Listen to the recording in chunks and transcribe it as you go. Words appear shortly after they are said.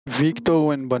ויקטור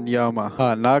וואמבניאמה,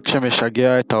 הענק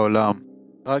שמשגע את העולם.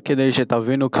 רק כדי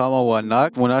שתבינו כמה הוא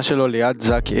ענק, תמונה שלו ליד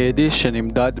זק אדי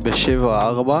שנמדד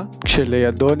ב-7.4,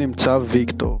 כשלידו נמצא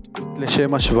ויקטור.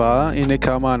 לשם השוואה, הנה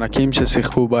כמה ענקים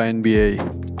ששיחקו ב-NBA.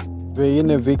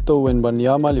 והנה ויקטור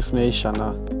וואמבניאמה לפני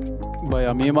שנה.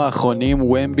 בימים האחרונים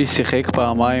ומבי שיחק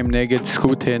פעמיים נגד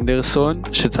סקוט הנדרסון,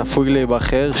 שצפוי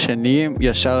להיבחר שני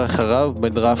ישר אחריו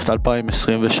בדראפט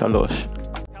 2023.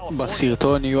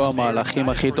 בסרטון יהיו המהלכים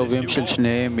הכי טובים של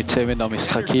שניהם מצמד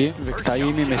המשחקים,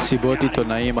 וקטעים ממסיבות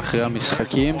עיתונאים אחרי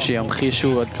המשחקים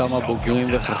שימחישו עד כמה בוגרים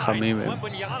וחכמים הם.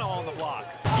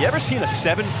 You ever seen a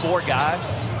 7'4" guy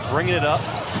bringing it up,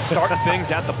 starting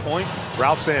things at the point?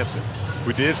 Ralph Sampson.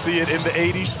 We did see it in the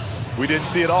 80s. We didn't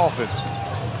see it often,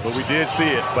 but we did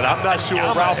see it. But I'm not sure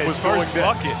Ralph was going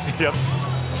that. Yep.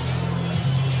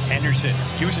 Henderson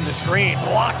using the screen,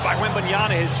 blocked by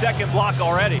Wembanyama, his second block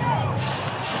already.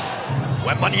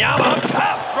 Wembanyama up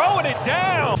top, throwing it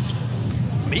down.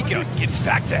 Mika gets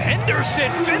back to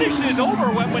Henderson, finishes over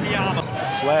Wembanyama.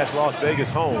 Slash Las Vegas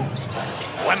home.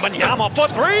 Wembanyama for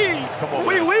three. Come on,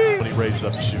 wee. When he raises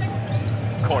up to shoot.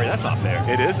 Corey, that's not fair.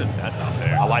 It isn't. That's not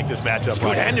fair. I like this matchup.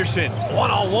 Scoot Henderson,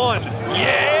 one-on-one.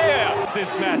 Yeah,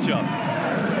 this matchup.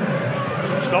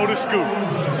 So does Scoot.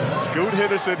 Scoot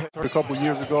Henderson. A couple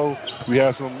years ago, we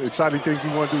had some exciting things we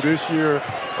want to do this year.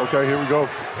 Okay, here we go.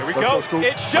 Here we go.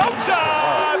 It's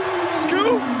showtime.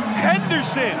 Scoot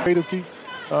Henderson. Creative key.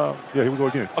 Yeah, here we go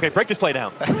again. Okay, break this play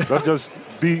down. Let's just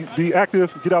be active,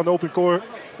 get out in the open court,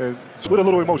 and with a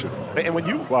little emotion. And when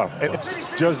you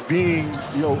Just being,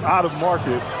 out of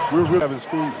market, we're really having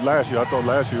school last year. I thought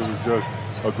last year was just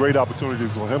a great opportunity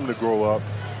for him to grow up,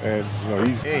 and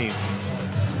he's game.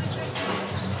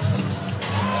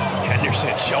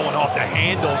 Henderson showing off the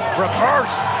handles,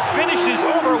 reverse, finishes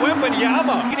over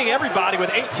Wembanyama, beating everybody with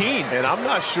 18. And I'm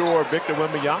not sure Victor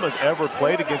Wembanyama's ever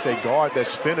played against a guard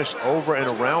that's finished over and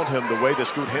around him the way that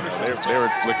Scoot Henderson. They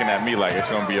were looking at me like it's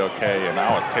going to be okay, and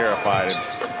I was terrified. And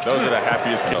those are the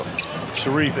happiest kids.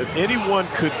 Sharif, if anyone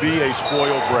could be a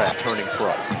spoiled brat turning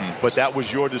pro, but that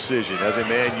was your decision. As a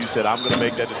man, you said, I'm going to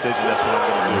make that decision. That's what I'm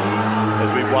going to do. As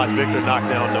we watch Victor knock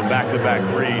down the back-to-back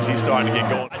threes, he's starting to get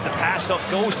going. It's a pass up,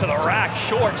 goes to the rack,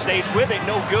 short, stays with it,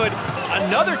 no good.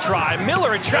 Another try,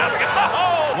 Miller in traffic.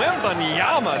 Oh,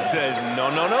 Wembanyama says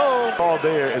no. All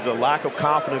there is a lack of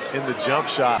confidence in the jump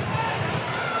shot.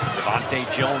 Devontae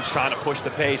Jones trying to push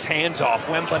the pace, hands off,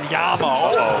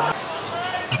 Wembanyama.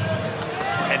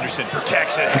 Henderson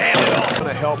protects it, hand it off. Going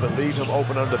to help and leave him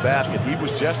open under the basket. He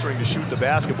was gesturing to shoot the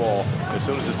basketball as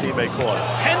soon as his teammate caught it.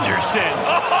 Henderson,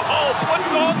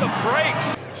 puts on the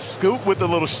brakes. Scoot with the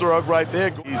little shrug right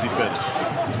there. Easy finish.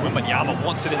 Wembanyama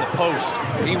wants it in the post.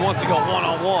 He wants to go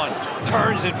one-on-one.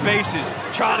 Turns and faces,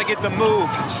 trying to get the move.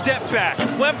 Step back,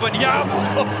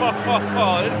 Wembanyama.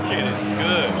 This kid is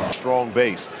good. Strong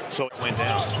base. So it went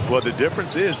down. Well, the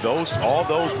difference is all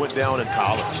those went down in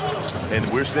college. And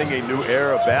we're seeing a new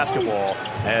era of basketball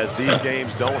as these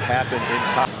games don't happen in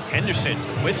college. Henderson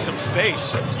with some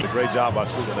space. Great job by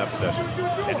Scoot on that possession.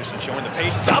 Henderson showing the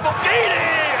pace.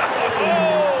 Zabogidi!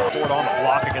 Ford on the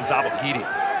block against Zabogidi.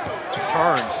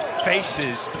 Turns,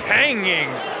 faces, hanging.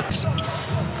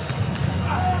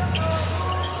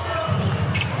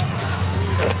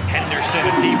 Henderson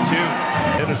a deep two.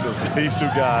 These two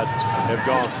guys have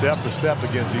gone step to step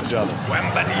against each other.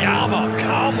 Wembanyama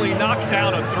calmly knocks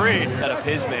down a three. Set up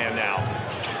his man now.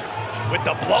 With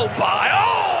the blow by.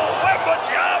 Oh,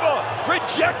 Wembanyama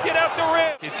rejected at the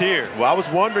rim. It's here. Well, I was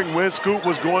wondering when Scoot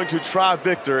was going to try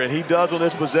Victor, and he does on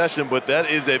this possession, but that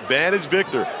is advantage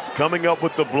Victor coming up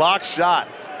with the block shot.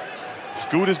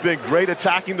 Scoot has been great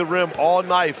attacking the rim all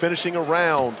night, finishing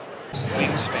around.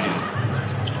 Wingspan.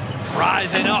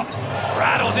 Rising up.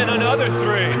 Rattles in another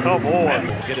three. Come on.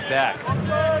 Get it back.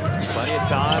 Plenty of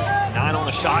time. 9 on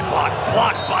the shot clock.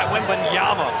 Blocked by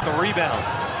Wembanyama. The rebound.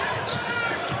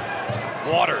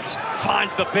 Waters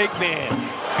finds the big man.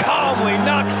 Calmly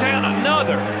knocks down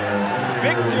another.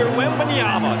 Victor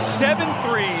Wembanyama, 7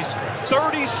 threes,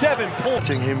 37 points.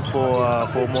 Watching him for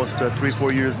almost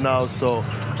 3-4 years now, so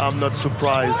I'm not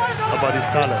surprised about his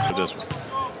talent. This one.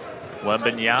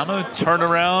 Wembanyama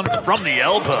turnaround from the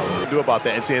elbow. What do about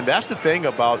that? And see, and that's the thing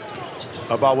about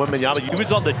Wembanyama. He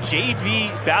was on the JV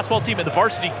basketball team and the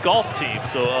varsity golf team.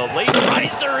 So a late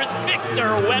riser is Victor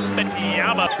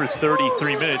Wembanyama for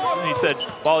 33 minutes. And he said,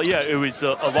 well, yeah, it was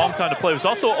a long time to play. It was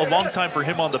also a long time for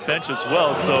him on the bench as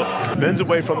well. So bends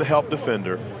away from the help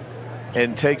defender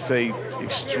and takes a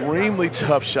extremely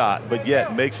tough shot, but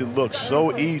yet makes it look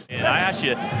so easy. And I asked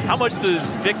you, how much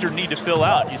does Victor need to fill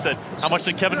out? You said, how much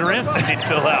did Kevin Durant need to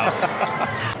fill out?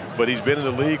 But he's been in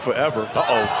the league forever.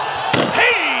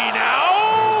 Hey,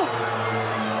 now!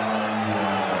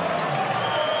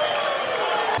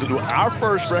 to do. Our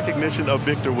first recognition of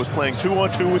Victor was playing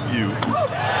 2-on-2 with you,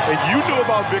 and you knew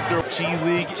about Victor. G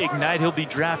League Ignite, he'll be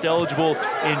draft eligible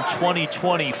in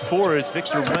 2024 as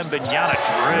Victor Wembanyama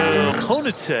drill.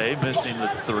 Konate missing the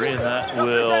three, and that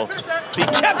will be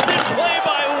kept in play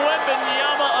by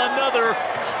Wembanyama. Another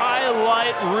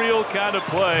highlight reel kind of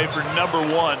play for number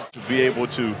one. To be able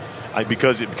to,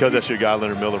 because that's your guy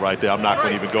Leonard Miller right there, I'm not going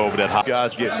to even go over that. You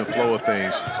guys get in the flow of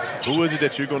things. Who is it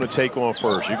that you're going to take on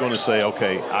first? You're going to say,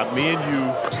 okay, me and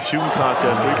you, shooting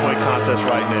contest, three-point contest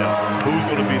right now. Who's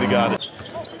going to be the guy that...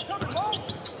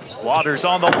 Waters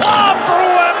on the lob for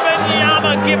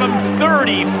Wembanyama, give him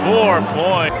 34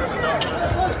 points.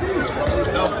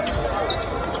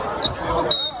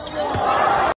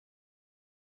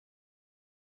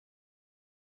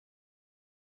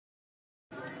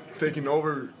 Taking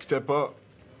over, step up,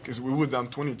 because we were down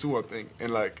 22, I think,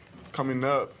 and like coming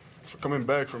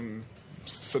back from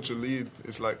such a lead,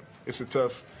 it's a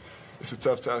tough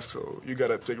task. So you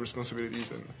gotta take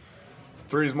responsibilities, and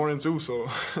 3 is more than 2. So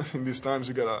in these times,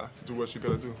 you gotta do what you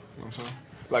gotta do. You know what I'm saying?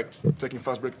 Like taking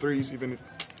fast break threes, even if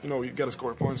you gotta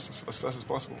score points as fast as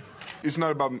possible. It's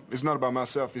not about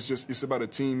myself. It's about a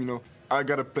team. I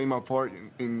gotta play my part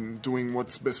in doing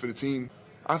what's best for the team.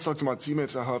 I talked to my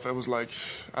teammates at half. I was like,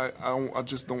 I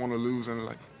just don't want to lose, and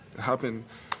like it happened.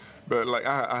 But like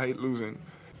I hate losing.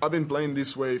 I've been playing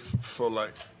this way for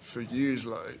years.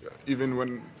 Like even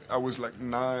when I was like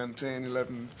 9, 10,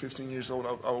 11, 15 years old,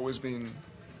 I've always been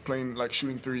playing like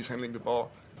shooting threes, handling the ball.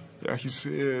 Yeah,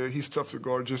 he's tough to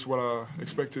guard, just what I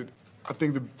expected. I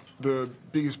think the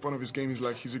biggest part of his game is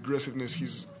like his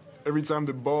aggressiveness. Every time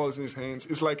the ball is in his hands,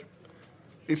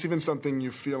 it's even something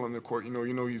you feel on the court. He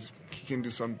can do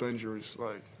something dangerous.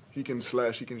 Like he can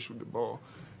slash, he can shoot the ball,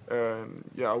 and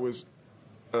yeah, I was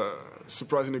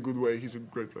surprised in a good way. He's a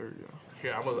great player.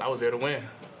 Yeah, I was there to win.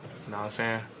 You know what I'm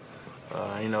saying?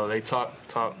 They talk.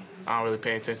 I don't really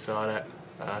pay attention to all that.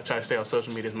 I try to stay on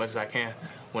social media as much as I can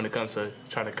when it comes to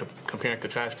trying to compare and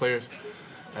contrast players.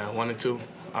 1 and 2,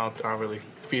 I don't really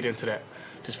feed into that.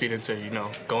 Just feed into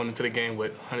going into the game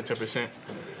with 110%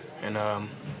 and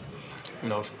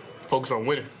focus on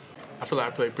winning. I feel like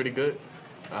I played pretty good.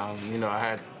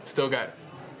 I still got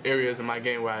areas in my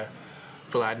game where I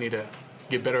feel like I need to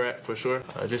get better at for sure.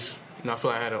 I feel like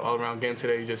I had an all-around game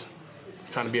today. Just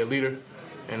trying to be a leader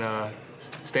and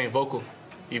staying vocal,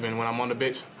 even when I'm on the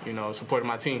bench. Supporting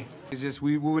my team. It's just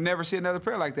we would never see another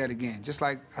player like that again. Just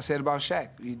like I said about Shaq,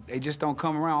 they just don't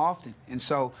come around often. And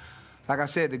so, like I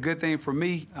said, the good thing for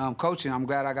me, coaching, I'm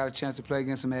glad I got a chance to play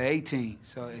against him at 18.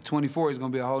 So at 24, he's going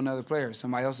to be a whole nother player,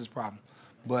 somebody else's problem.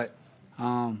 But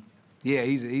yeah,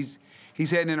 he's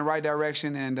heading in the right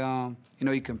direction, and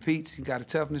he competes. He got a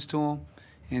toughness to him,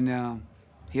 and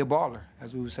he a baller,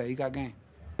 as we would say. He got game.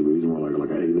 He's more like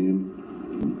an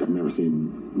alien. I've never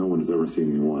seen, no one has ever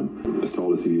seen anyone as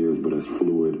tall as he is, but as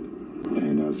fluid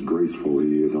and as graceful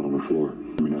he is out on the floor.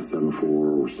 I mean, at 7'4",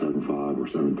 or 7'5", or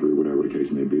 7'3", whatever the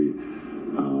case may be.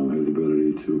 His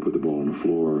ability to put the ball on the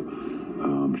floor,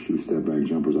 shoot step-back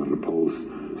jumpers out of the post,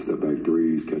 step-back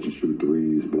threes, catch and shoot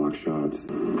threes, block shots.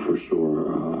 For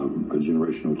sure, a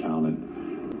generational talent.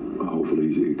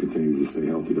 Hopefully he continues to stay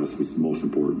healthy. That's what's most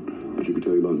important. But you can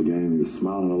tell he loves the game. He was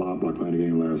smiling a lot by playing the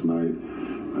game last night.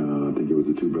 I think it was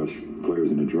the 2 best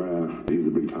players in the draft. He's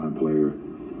a big-time player,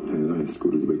 and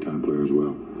Scooter's a big-time player as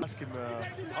well. Ask him,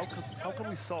 how can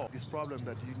we solve this problem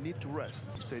that you need to rest?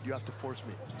 He said, you have to force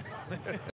me.